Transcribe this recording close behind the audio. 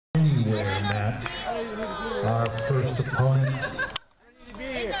heavyweight match. Our first opponent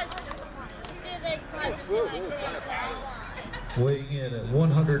weighing in at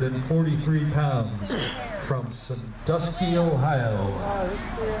 143 pounds from Sandusky, Ohio.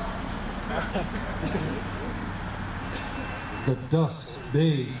 The Dusk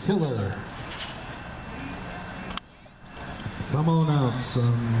Bay Killer. Come on out,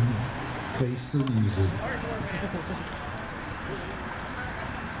 son. Face the music.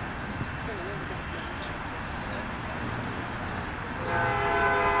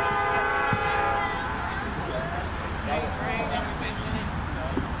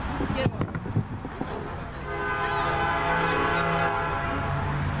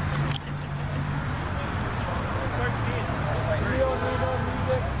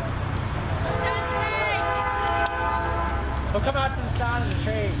 We'll come out to the side of the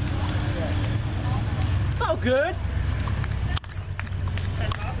trade. It's all good.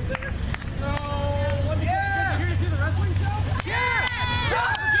 No. Yeah. Here to see the wrestling show? Yeah.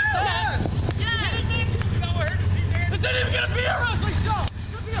 It's not even gonna be a wrestling show. It's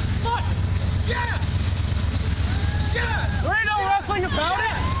gonna be a fun. Yeah. Yeah. There ain't no wrestling about it.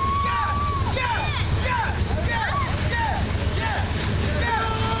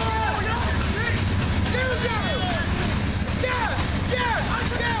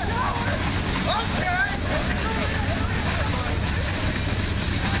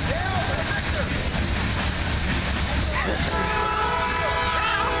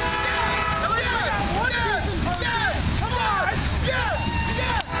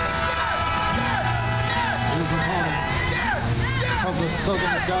 From the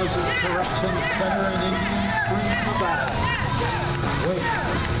Southern Desert Corrections Center in Indian Springs, Nevada. Weight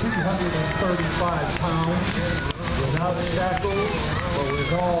 235 pounds, without shackles, but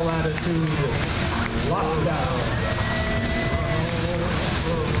with all attitude, lockdown.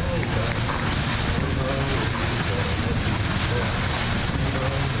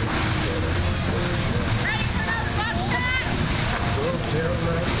 Ready for another buckshot?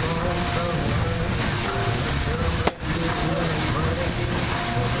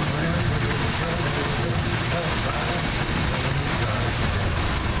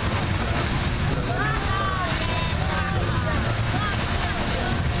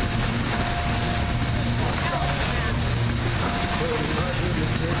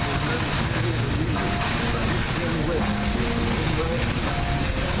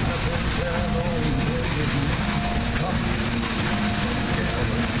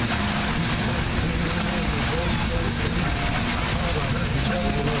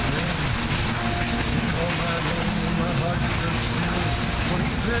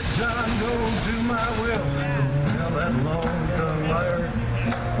 John, go do my will. Tell that long-tongued liar.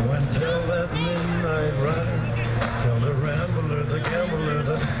 When tell that midnight rider. Tell the rambler, the gambler,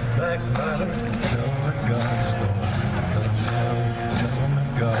 the backbiter. Tell that God's gonna cut him down. Tell him that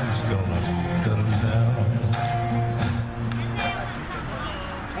God's gonna cut him down.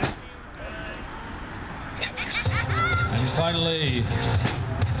 And finally,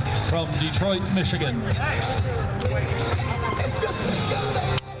 from Detroit, Michigan.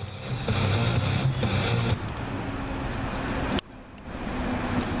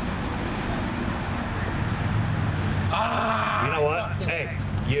 You know what? Hey,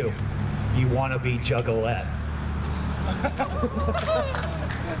 you want to be Juggalette.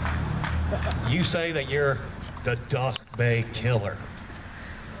 You say that you're the Dusk Bay Killer.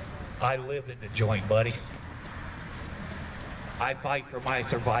 I live in the joint, buddy. I fight for my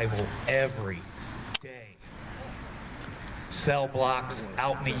survival every day. Cell blocks,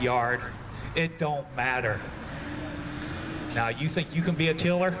 out in the yard, it don't matter. Now, you think you can be a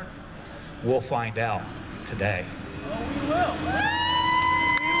killer? We'll find out today. Oh, we will. We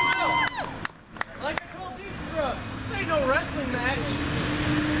will. Like I told these scrubs, this ain't no wrestling match.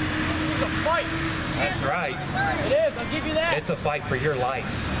 This is a fight. That's right. It is, I'll give you that. It's a fight for your life.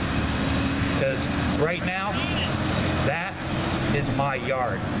 Because right now, that is my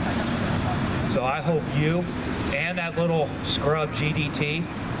yard. So I hope you and that little scrub GDT,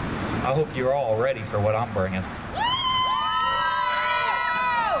 I hope you're all ready for what I'm bringing. Oh,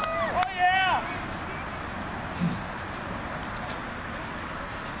 yeah.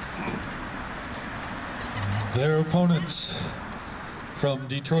 Their opponents from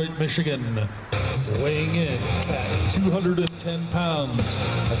Detroit, Michigan, weighing in at 210 pounds,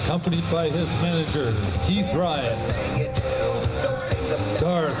 accompanied by his manager, Keith Ryan,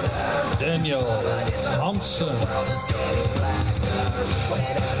 Garth Daniel Thompson,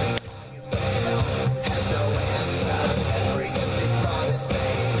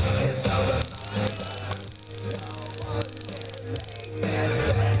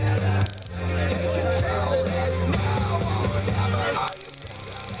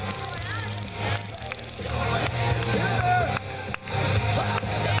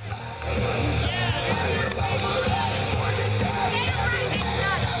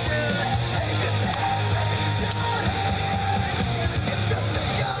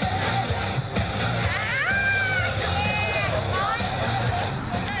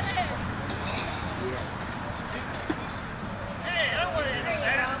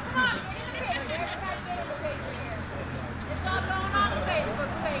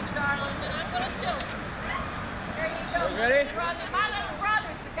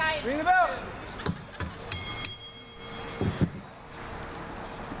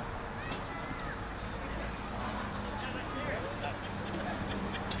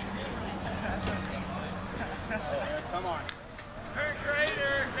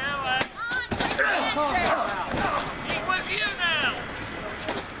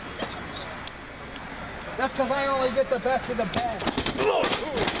 That's because I only get the best of the best. Oh.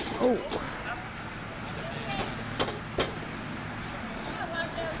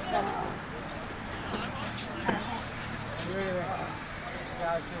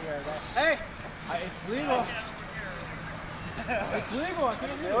 Hey, it's legal. It's legal. I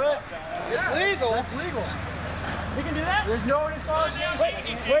can't do it. It's legal. It's legal. We can do that? There's no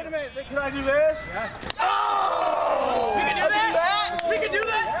disqualification. Wait a minute. Can I do this? Yes. Oh! We can do that? We can do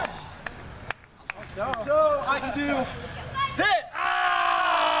that? So I can do this.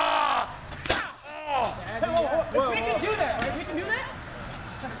 Ah! Oh! We can do that, right? We can do that?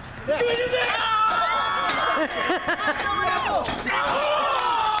 Yeah. Can we do that?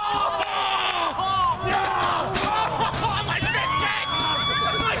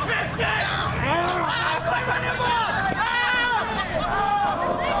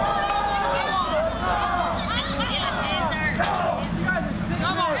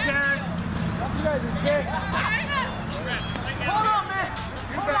 Hold on, man.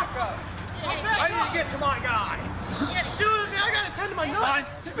 You back up. I need to get to my guy. Dude, man, I gotta tend to my nose. Fine.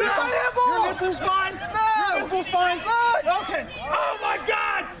 Your nipple's fine. No. Your nipple's fine. Look. Okay. Oh my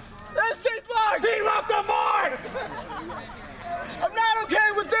God. That's his mark. He left a mark. I'm not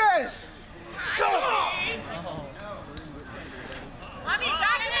okay with this. Go. Mommy,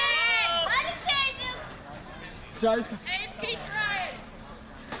 Jonathan! Let him take him! Jason. Hey, keep trying!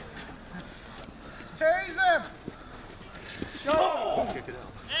 Tase him. Go.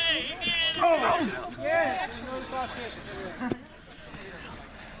 Hey, you get it! Oh. Yeah. No disqualification.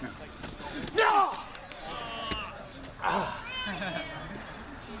 No.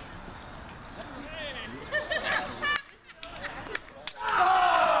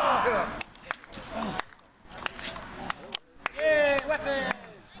 Yeah, weapon.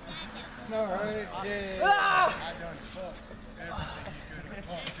 No, right? Yeah. Ah!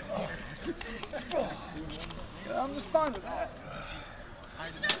 I'm just fine with that.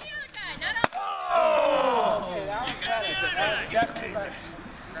 Not the other guy, not us. Oh! Okay, that was better. That was definitely better.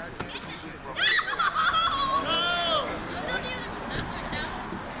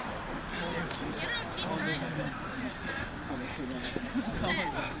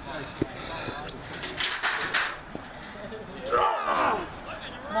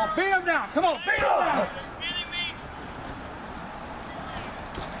 Come on, beat him down. Come on, beat him down.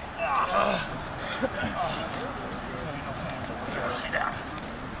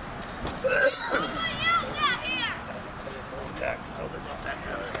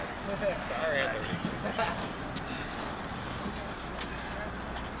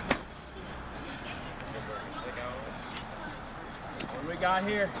 What do we got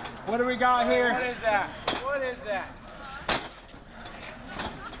here? What do we got here? What is that? What is that?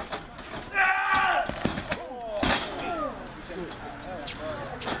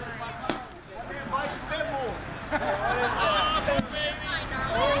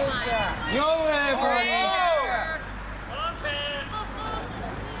 Yo, buddy!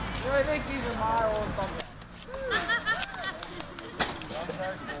 I think these are my old thumbs.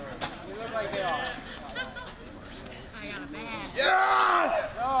 You look like they are. I got a bad. Yeah!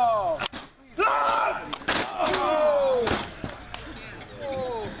 Oh! Oh!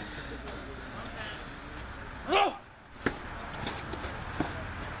 Oh!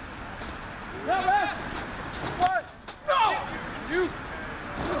 No, rest! One! No! Two!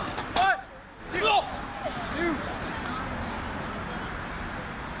 One! Two! Two!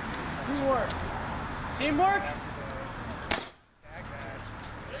 Teamwork! Teamwork?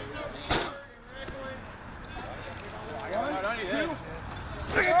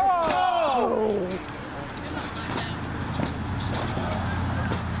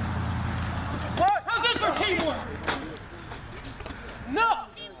 What? How's this for teamwork? No!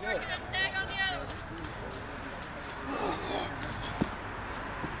 Teamwork and a tag on the other.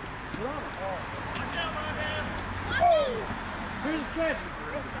 Here's the stretch.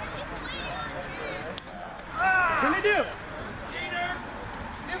 Can they do it?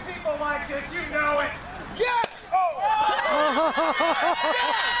 You people like this, you know it. Yes! Oh!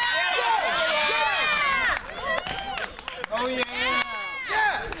 Oh yeah!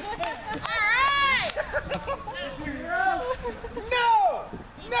 Yes! All right! No!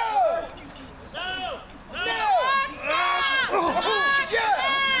 No! No! No!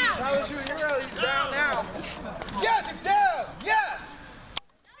 Yes! That was your hero. He's down now. Yes, he's down. Yes.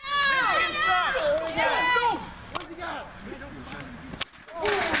 Inside. Where's he got?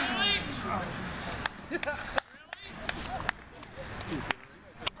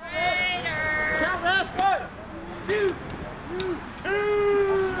 Later! Count that. 1, 2, 2.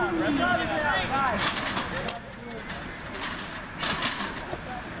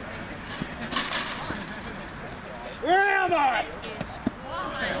 Come on!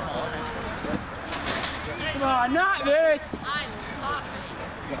 Come on, not this!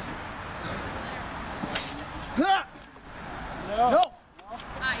 No. No.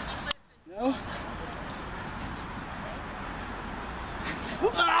 No.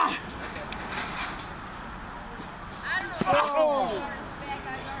 Ah. Oh.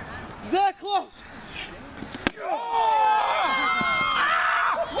 That close.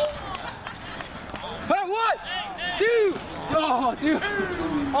 But 1, 2. Oh, 2.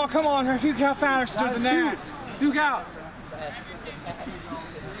 Oh, come on, a few count faster than that. 2 count.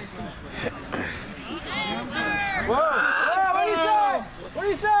 Whoa! Whoa! What do you say? What do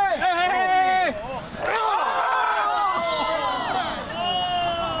you say? Hey! Hey!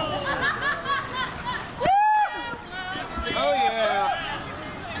 Oh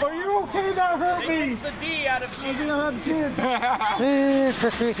yeah! Are you okay? That hurt me. The D out of kids. I don't have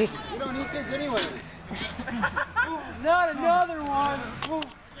kids. You don't need kids anyway. Not another one. Oh,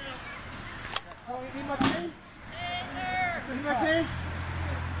 you need my cane? You need my cane?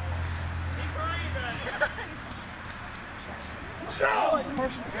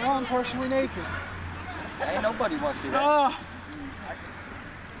 Wrong partially naked. Ain't nobody wants to do that.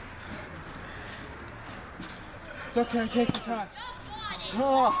 It's okay, take your time.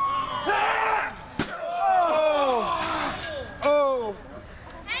 Oh! Oh!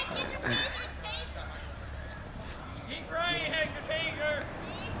 Keep right, Hector Taker.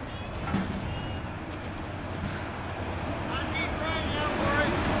 Keep right now, boy.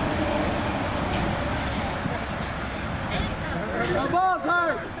 My ball's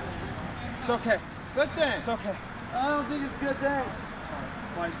hurt. It's okay. Good thing. It's okay. I don't think it's a good thing.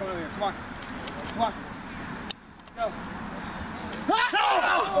 Come on, he's coming over here. Come on. Come on. Go. Oh!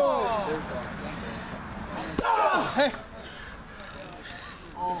 Oh! Hey.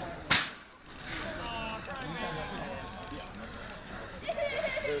 Oh.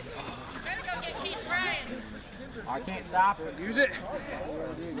 Better go get Keith Ryan. I can't stop it. Use it.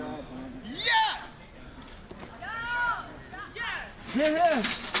 Yes! Get him!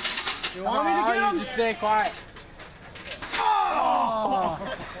 You want me to get him? Just stay quiet. Oh!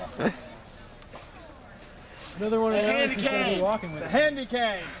 Another one of those he's going to be walking with. A handy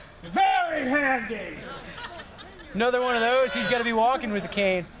cane. Very handy. Another one of those he's going to be walking with a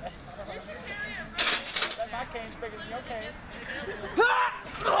cane. My cane's bigger than your cane.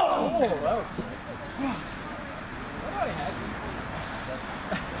 Oh, that was nice.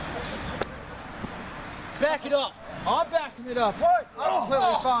 Back it up. I'm backing it up. What? I'm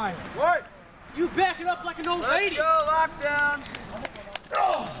completely fine. What? You back it up like an old lady. Let's go lockdown.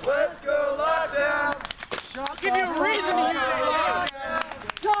 Let's go lockdown. I'll give you a reason to use it.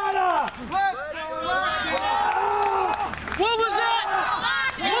 Shut up. Let's go lockdown. What was that?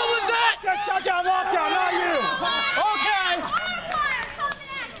 What was that? I said shut down lockdown, not you. Okay.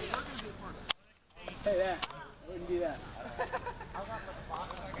 Hey, that. I wouldn't do that.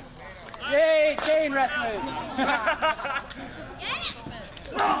 Yay, cane wrestling!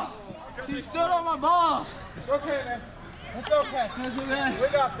 She stood on my balls! It's okay, man. It's okay. That's okay. We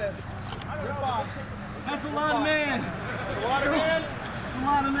got this. We're fine. That's a lot of man. That's a lot of man? That's a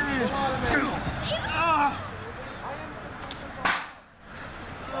lot of man. That's a lot of man.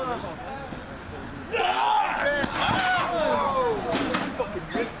 Oh! Fucking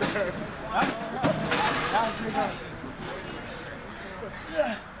missed that. That's pretty good.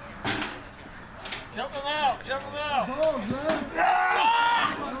 Yeah. Jump him out! Jump him out!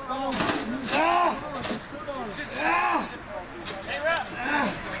 Hey, ref!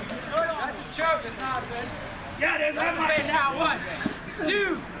 That's a choke, it's not good. Yeah, it is. That's my now. 1,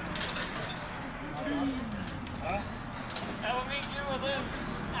 2. That will make you a live.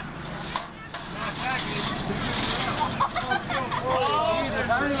 Oh, Jesus.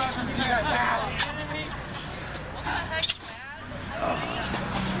 I don't even see that. What the heck is that?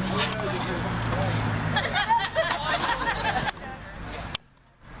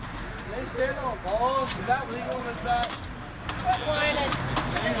 They stand on balls. Is that legal? Is that?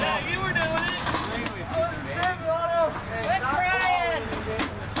 Yeah, you were doing it. Quit crying.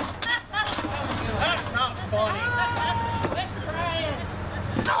 That's not funny. Quit crying.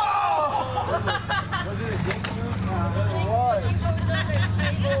 Was it a dick move? It was.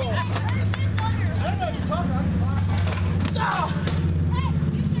 I don't know what you're talking about.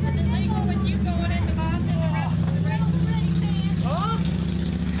 Is it legal with you going into Boston the rest of the race? Huh?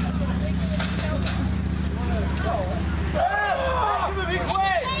 Be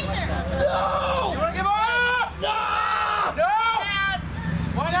quick! No! You want to give up? No! No!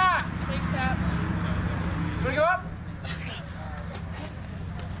 Why not? You want to go up?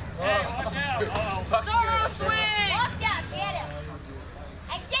 Hey, watch out. Throw swing! Watch out!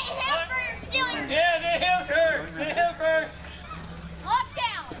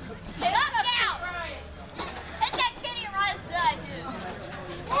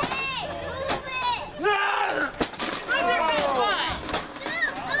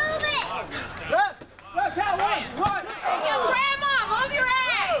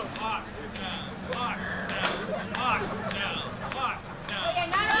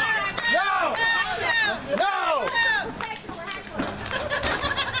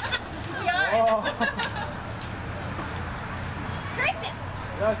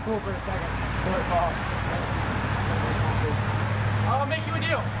 cool for a second. I'll make you a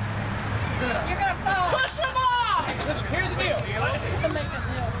deal. You're gonna fall. Push him off! Listen, here's the deal.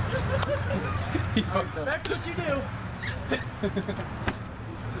 That's what you do.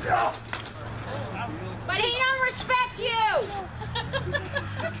 But he don't respect you.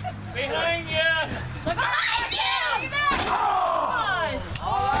 Behind you! Behind you!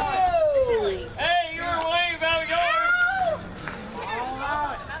 Oh! Hey, you were way about yours!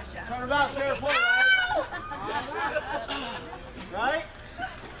 Turn about, fair play, right? Right?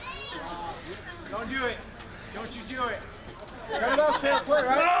 Don't do it. Don't you do it. Turn about, fair play,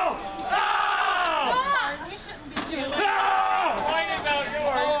 right? No! Come on, you shouldn't be doing it. Whining about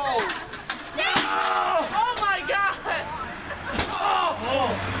yours! No! Oh my God!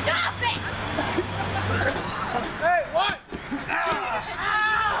 Stop it! Hey, what?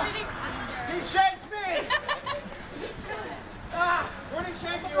 Ow! He shakes me! Where did he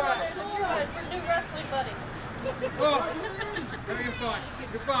shake you at? We're new wrestling buddies. Oh, no, you're fine.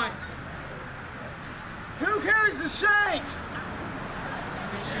 You're fine. Who carries the shake?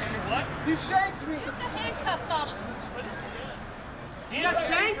 What? He shakes me. Put the handcuffs on him. He got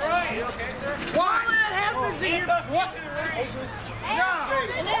shanked? Right. Why? That happens in your... What?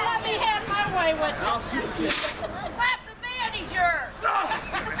 They let me have my way with it. Slap the manager.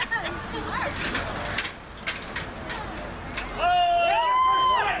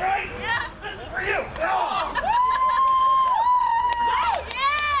 Right? Yeah. For you! Yeah.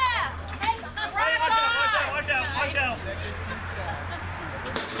 Hey, rock on. Watch out!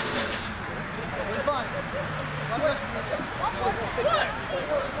 It's fine.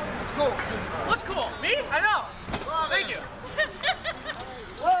 It's cool. What's cool? Me? I know. Thank you.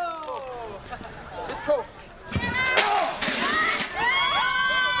 Whoa! It's cool.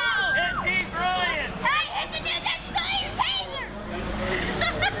 Hit T. Brian! Hey, hit the dude that stole your taser!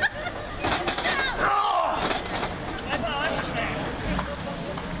 That's all I'm saying.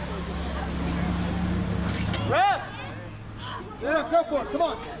 Red! Yeah, go for it. Come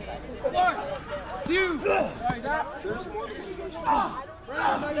on. 1, 2. Right, that. Red,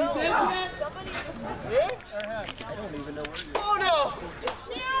 are you dead yet? Oh no!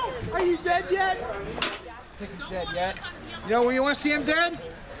 Are you dead yet? I think he's dead yet. You know where you want to see him dead?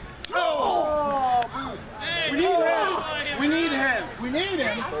 Oh! We need him! We need him! We need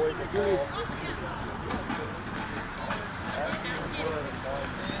him!